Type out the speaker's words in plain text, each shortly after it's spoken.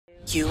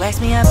You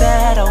ask me how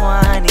bad I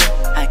want it,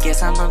 I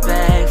guess I'ma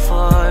beg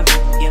for it.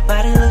 Your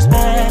body looks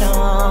better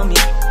on me,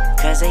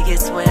 cause they get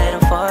sweater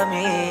for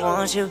me.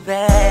 Won't you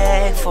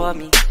beg for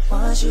me?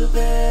 Won't you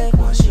beg,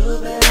 won't you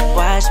beg?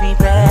 Watch me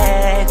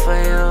beg for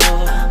you.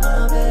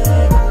 I'ma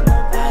beg,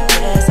 I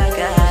guess I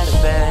gotta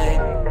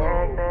beg.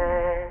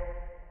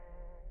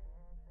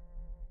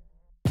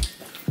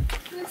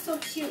 You look so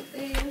cute,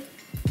 babe.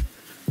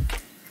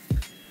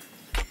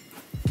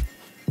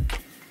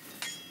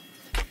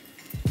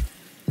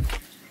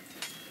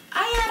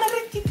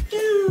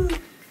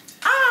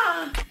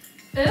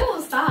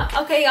 Ew, stop.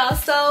 Okay, y'all,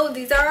 so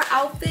these are our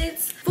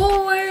outfits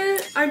for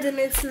our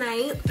dinner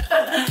tonight.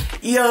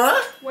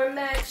 Yeah. We're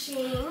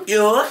matching.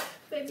 Yeah.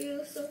 Baby, you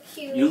look so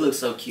cute. You look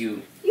so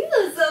cute. You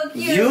look so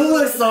cute. You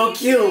look so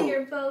cute.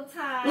 Your bow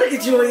tie. Look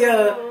at you,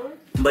 yeah.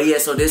 But yeah,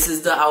 so this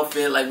is the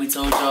outfit like we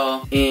told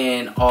y'all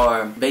in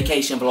our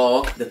vacation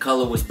vlog. The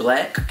color was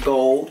black,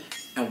 gold,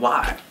 and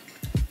white.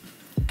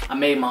 I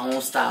made my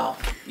own style,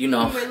 you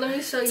know. Wait, let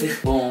me show you.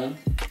 Boom.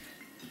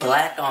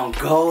 Black on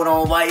gold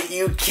on white,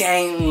 you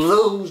can't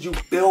lose, you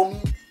feel me?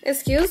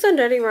 Excuse the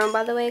dirty room,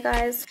 by the way,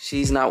 guys.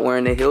 She's not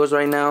wearing the heels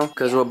right now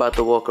because we're about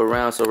to walk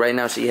around. So right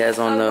now she has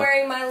on I'm the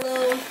wearing my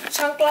little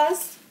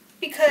chanclas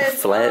because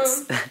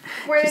flats.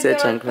 We're She said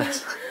gonna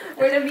chanclas.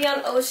 We're gonna be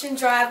on Ocean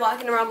Drive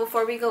walking around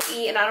before we go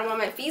eat, and I don't want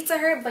my feet to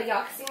hurt, but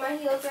y'all can see my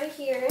heels right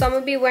here. So I'm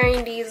gonna be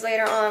wearing these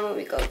later on when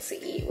we go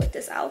to eat with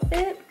this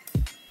outfit.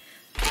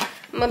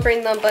 I'm gonna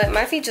bring them, but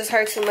my feet just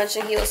hurt too much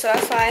in heels, so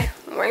that's why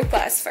I'm wearing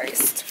flats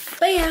first.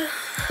 But yeah,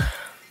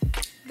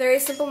 very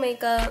simple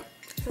makeup.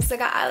 Since I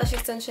got eyelash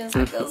extensions,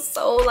 I feel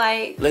so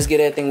like... Let's get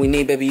everything we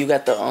need, baby. You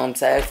got the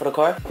tag for the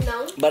car?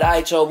 No. But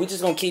alright, y'all, we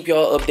just gonna keep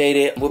y'all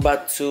updated. We're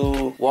about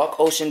to walk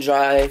Ocean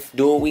Drive,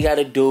 do what we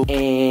gotta do,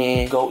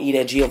 and go eat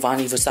at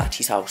Giovanni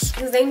Versace's house.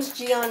 His name's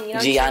Gianni.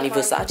 Gianni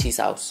Versace's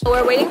house.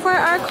 We're waiting for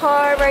our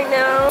car right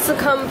now to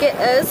come get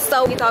us,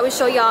 so we thought we'd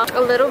show y'all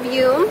a little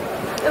view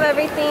of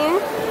everything.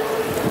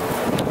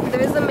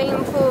 There's the main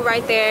pool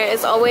right there.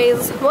 It's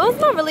always, well, it's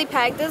not really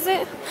packed, is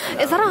it?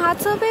 Is that a hot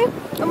tub, babe?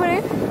 Over there?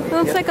 It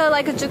looks like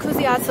a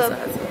jacuzzi hot tub.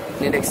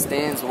 It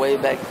extends way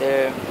back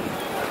there.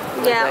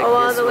 Yeah, like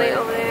all the way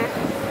over there.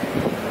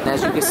 And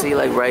as you can see,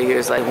 like right here,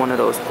 it's like one of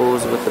those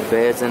pools with the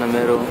beds in the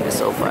middle. It's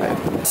so fire.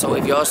 So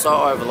if y'all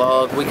saw our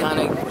vlog, we kind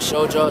of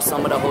showed y'all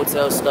some of the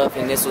hotel stuff,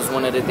 and this was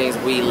one of the things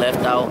we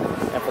left out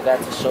and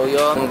forgot to show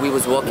y'all when we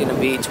was walking the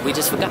beach. We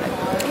just forgot.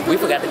 We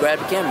forgot to grab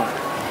the camera.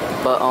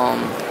 But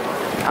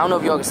I don't know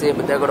if y'all can see it,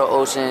 but there go the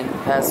ocean.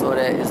 Past all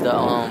that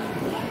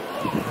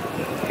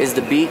is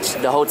the beach,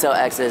 the hotel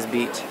access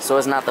beach. So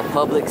it's not the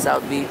public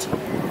South Beach.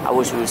 I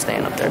wish we were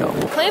staying up there though.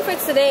 The plan for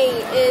today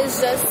is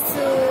just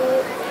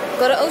to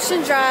go to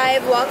Ocean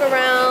Drive, walk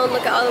around,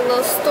 look at all the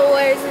little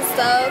stores and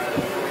stuff,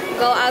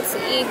 go out to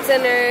eat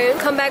dinner,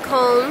 come back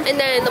home. And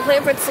then the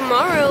plan for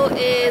tomorrow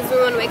is we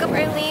want to wake up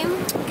early,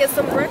 get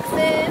some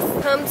breakfast,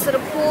 come to the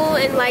pool,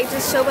 and like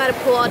just chill by the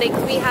pool all day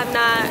because we have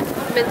not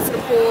been to the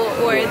pool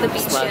or the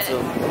beach yet.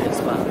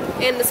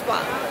 And the spa.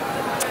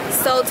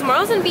 So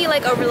tomorrow's gonna be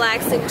like a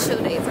relaxing,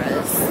 chill day for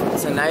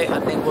us. Tonight, I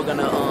think we're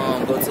gonna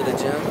go to the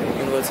gym. We're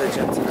gonna go to the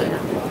gym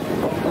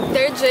tonight.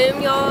 Their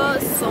gym, y'all,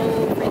 is so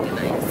really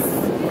nice.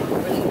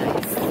 Really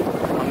nice.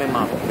 I'm in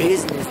my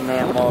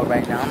businessman mode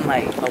right now. I'm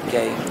like,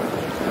 okay,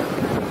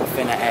 I'm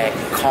finna act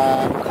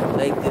calm,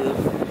 collective.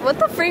 What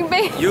the freak,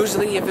 babe?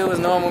 Usually, if it was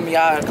normal me,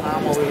 I'd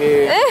climb over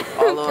here.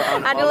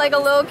 I do like a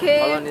little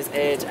kid. All on this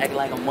edge, act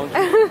like a monkey.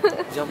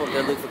 Jump up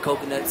there, look for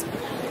coconuts.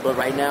 But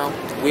right now,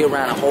 we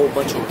around a whole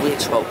bunch of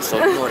rich folks. So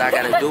you know what I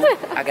gotta do?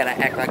 I gotta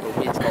act like a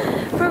rich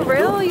folk. For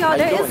real, y'all.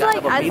 There is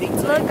like,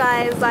 look,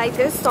 guys, like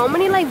there's so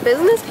many like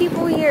business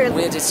people here.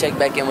 We'll just check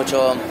back in with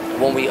y'all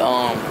when we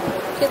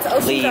get to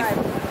Ocean leave. Drive.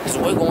 Because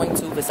we're going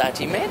to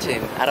Versace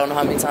Mansion. I don't know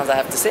how many times I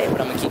have to say it,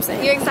 but I'm gonna keep saying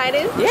it. You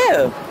excited?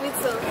 Yeah. Me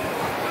too.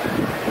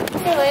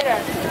 See you later.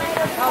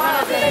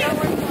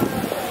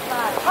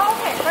 Oh,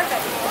 okay,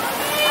 perfect.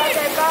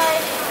 Okay, bye.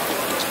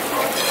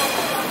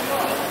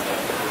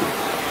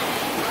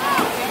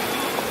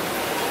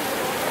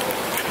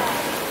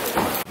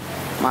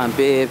 My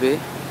baby.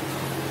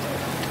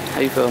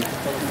 How you feel?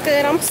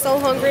 Good, I'm so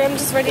hungry. I'm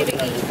just ready to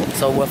eat.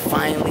 So we're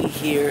finally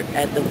here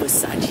at the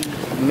Versace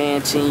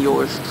Mansion.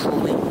 Yours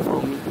truly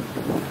for me.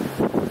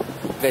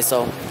 Okay,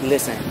 so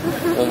listen.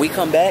 When we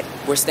come back,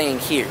 we're staying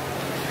here. I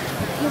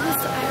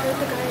heard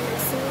the guy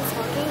next to me was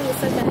talking. He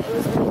said that it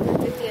was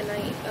only $350 a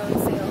night on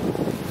sale.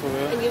 For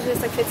real? And usually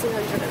it's like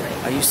 $1,500 a night.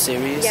 Are you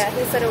serious? Yeah,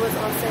 he said it was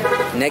on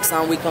sale. Next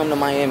time we come to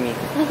Miami,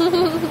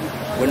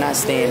 we're not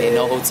staying in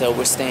no hotel.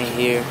 We're staying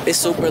here. It's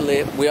super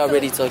lit. We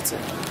already took to.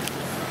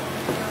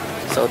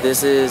 So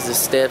this is the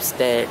steps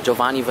that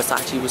Giovanni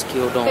Versace was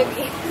killed on.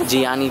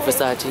 Gianni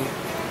Versace.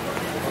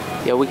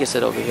 Yeah, we can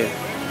sit over here.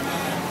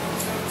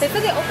 They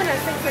said they open at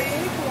 6, so you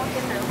need to walk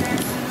in now.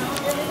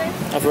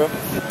 Oh, for real?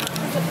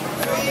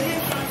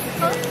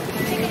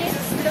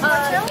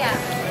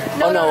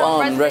 Yeah. Oh no,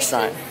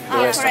 restaurant. The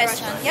restaurant.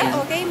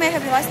 Yeah, okay. May I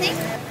have your last name?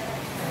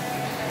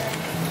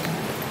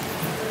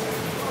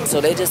 So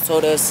they just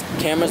told us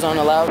cameras aren't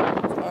allowed.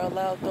 Are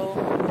allowed. out though,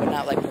 but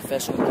not like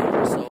professional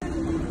cameras. So.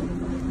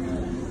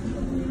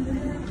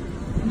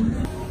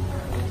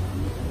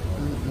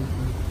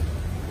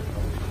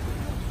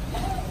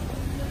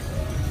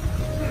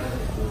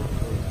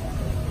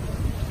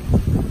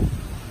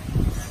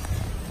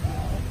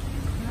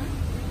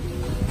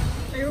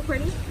 Are you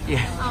recording?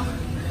 Yeah. Oh.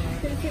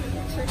 Can you take a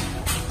picture?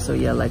 So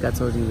yeah, like I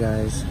told you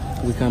guys,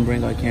 we can't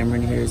bring our camera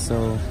in here,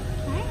 so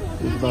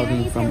we're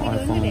vlogging from our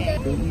phone.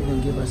 They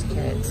even give us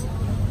cats.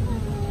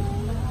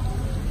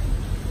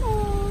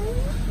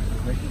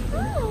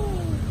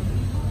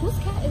 Whose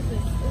cat is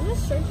this? Is this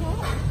a stray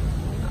cat?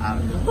 I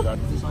don't know. That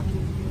is the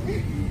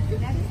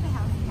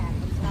house cat.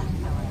 It's not a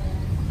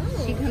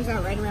color. She comes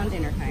out right around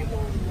dinner time.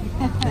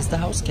 It's the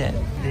house cat.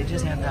 They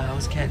just have the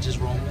house cat just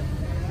roaming.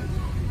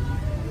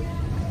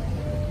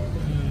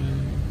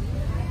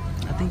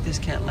 I think this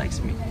cat likes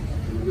me.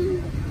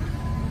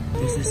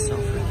 This is so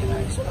freaking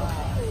nice, bro.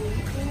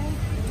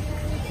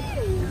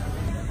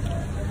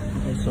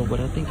 Okay, so what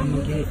I think I'm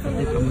gonna get, I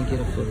think I'm gonna get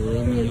a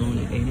filet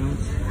mignon at 8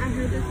 ounce. I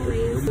heard the filet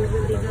is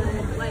really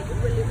good. Like,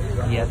 really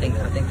good. Yeah, I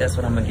think that's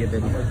what I'm gonna get,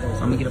 baby. So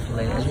I'm gonna get a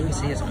filet. As you can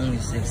see, it's only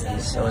 60,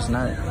 so it's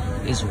not,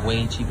 it's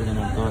way cheaper than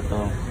I thought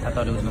though. I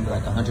thought it was gonna be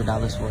like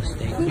 $100 for a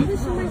steak. Can you put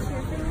some right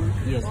here?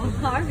 Yes.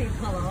 Harvey,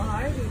 hello,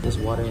 Harvey. There's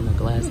water in a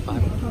glass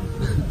bottle.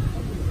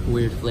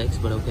 Weird flex,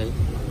 but okay.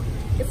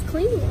 It's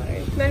clean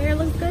water. My hair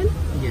looks good?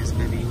 Yes,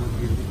 baby, you look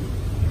beautiful.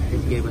 They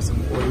gave us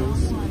some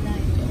oils.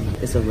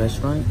 It's a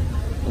restaurant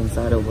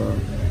inside of a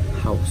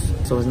house.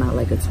 So it's not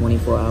like a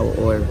 24-hour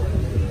or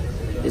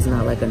it's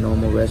not like a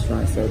normal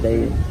restaurant. So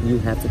you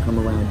have to come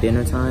around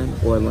dinner time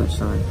or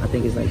lunchtime. I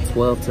think it's like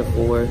 12 to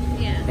 4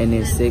 and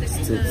then 6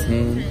 to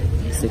 10.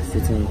 6 to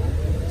 10.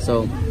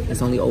 So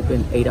it's only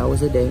open 8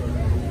 hours a day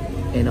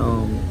and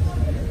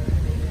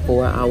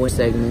 4-hour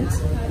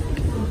segments.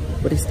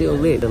 But it's still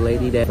lit. The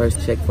lady that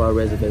first checked for our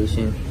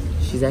reservation,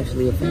 she's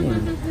actually a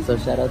fan. So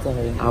shout out to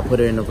her. I'll put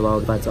her in the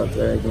vlog if I talk to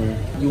her again.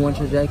 You want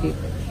your jacket?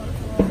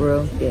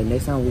 Bro? Yeah,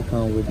 next time we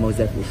come with most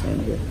definitely same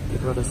here. They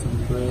brought us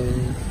some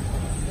bread.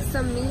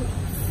 Some meat.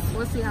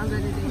 We'll see how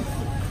good it is.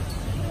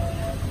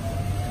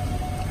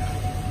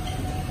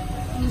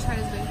 You try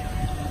this big.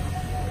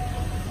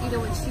 Either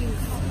with cheese.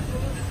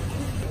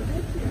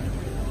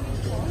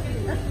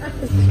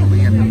 We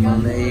got the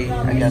filet.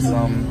 I got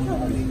some,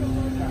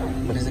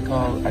 what is it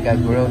called? I got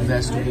grilled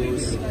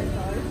vegetables. I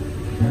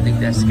think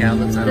that's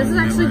scallops. This is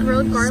actually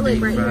grilled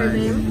garlic right here,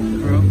 babe.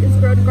 Bro. It's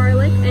grilled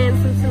garlic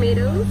and some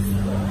tomatoes.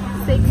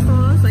 Steak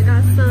sauce. I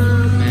got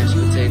some Mashed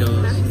potatoes.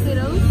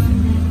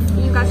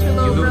 You got your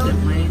little You roll.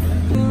 plain?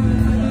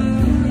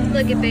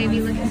 Look at baby,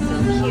 looking so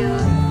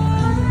cute.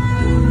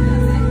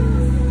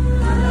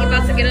 You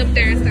about to get up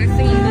there and start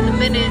singing in a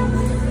minute.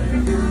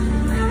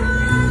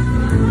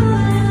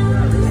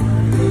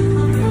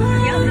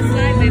 Yeah, on the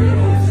side, baby.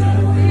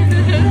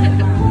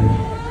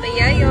 But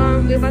yeah,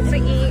 y'all, we're about to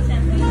eat.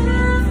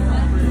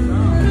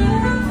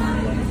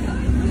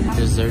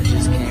 Dessert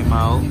just came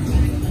out.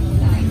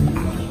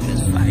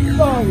 It's fire.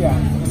 Oh yeah.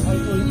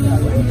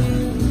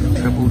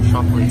 Triple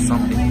chocolate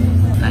something.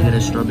 I got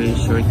a strawberry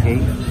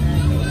shortcake.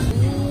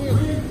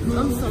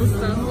 I'm so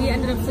stuffed. We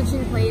ended up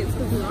switching plates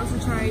because we wanted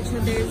to try each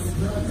other's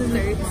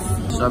desserts.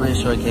 Strawberry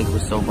shortcake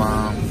was so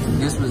bomb.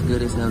 This was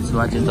good as hell too.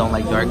 I just don't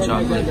like dark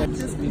chocolate.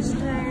 Just meet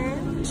her.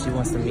 She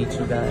wants to meet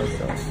you guys,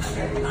 so.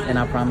 And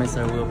I promise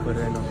her we'll put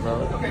her in the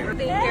vlog.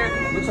 Thank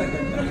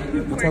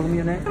you. Tell them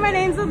your name. My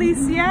name's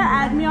Alicia.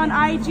 Add me on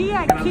IG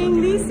at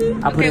King Lisi.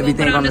 I put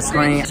everything on the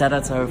screen. Shout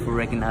out to her for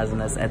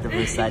recognizing us at the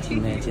Versace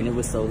mansion. It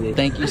was so lit.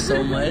 Thank you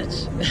so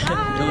much.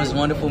 It was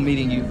wonderful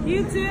meeting you.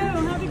 You too.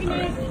 Have a good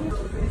night.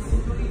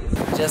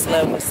 Just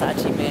left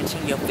Versace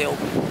mansion. You feel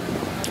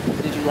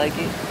me? Did you like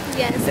it?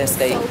 Yes.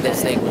 That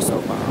steak was so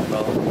bomb,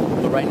 bro.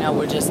 But right now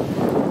we're just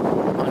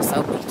on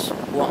South Beach.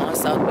 We're on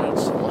South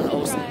Beach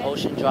on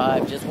Ocean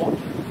Drive. Just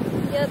walking.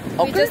 Yep.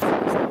 Okay.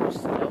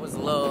 That was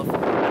love.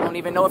 I don't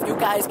even know if you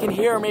guys can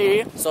hear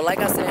me. So like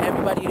I said,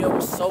 everybody there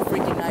was so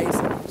freaking nice.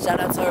 Shout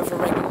out to her for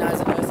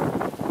recognizing us.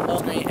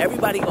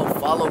 Everybody go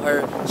follow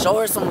her. Show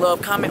her some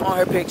love. Comment on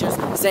her pictures.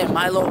 Saying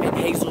Milo and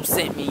Hazel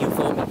sent me. You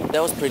feel me?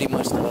 That was pretty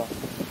much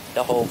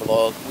the whole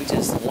vlog. We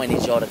just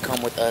wanted y'all to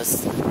come with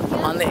us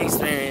on the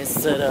experience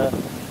to the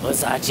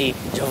Versace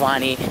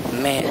Giovanni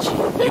mansion.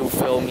 You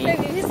feel me?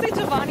 Baby, can you say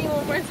Giovanni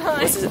one more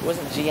time? What's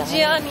it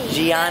Gianni?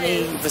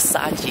 Gianni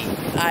Versace.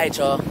 Alright,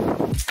 y'all.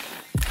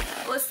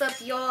 What's up,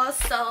 y'all?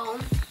 So,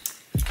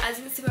 as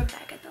you can see, we're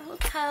back at the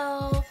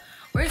hotel.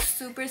 We're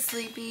super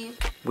sleepy.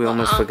 We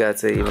almost forgot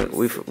to even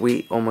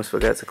we almost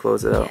forgot to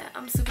close it out. Yeah,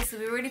 I'm super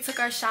sleepy. We already took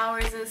our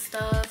showers and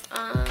stuff.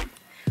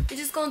 We're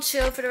just gonna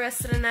chill for the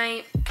rest of the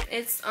night.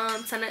 It's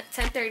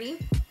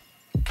 10:30.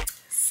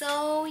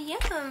 So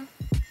yeah,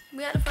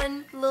 we had a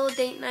fun little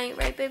date night,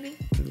 right, baby?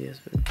 Yes,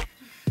 baby.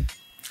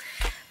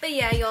 But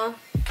yeah, y'all.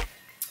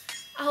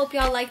 I hope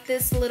y'all like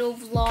this little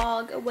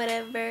vlog or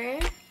whatever.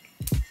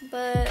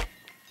 But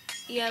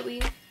yeah,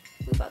 we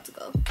about to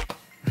go.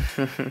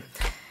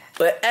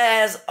 But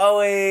as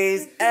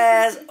always,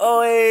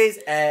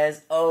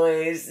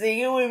 sing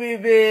it with me,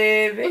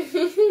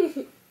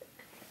 baby.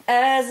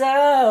 As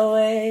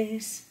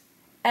always,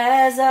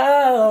 as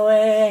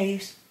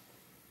always.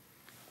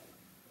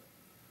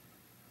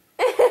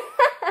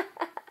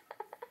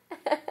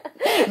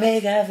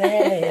 Make a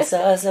face,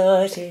 so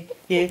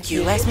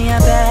you ask me, I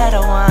bet I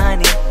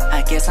want it.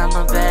 I guess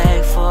I'ma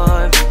beg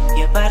for me.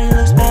 Your body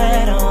looks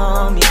better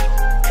on me,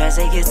 cause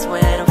it gets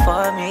wetter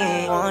for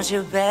me. Won't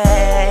you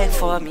beg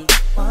for me?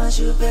 Won't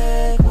you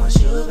beg, won't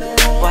you beg?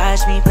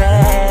 Watch me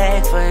beg.